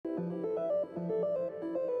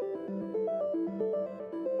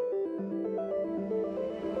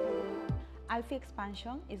Alfi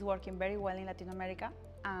expansion is working very well in Latin America,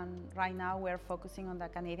 and right now we're focusing on the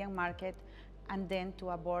Canadian market and then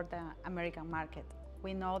to abroad the American market.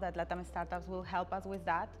 We know that LATAM startups will help us with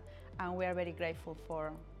that, and we are very grateful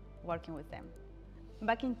for working with them.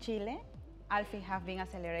 Back in Chile, Alfi have been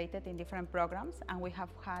accelerated in different programs, and we have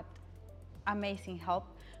had amazing help,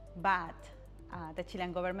 but the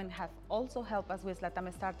Chilean government has also helped us with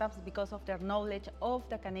LATAM startups because of their knowledge of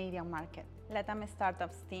the Canadian market. LATAM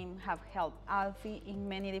startups team have helped Alfi in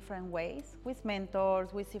many different ways, with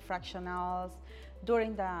mentors, with fractionals,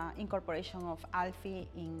 during the incorporation of Alfi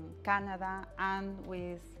in Canada, and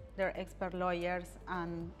with their expert lawyers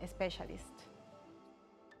and specialists.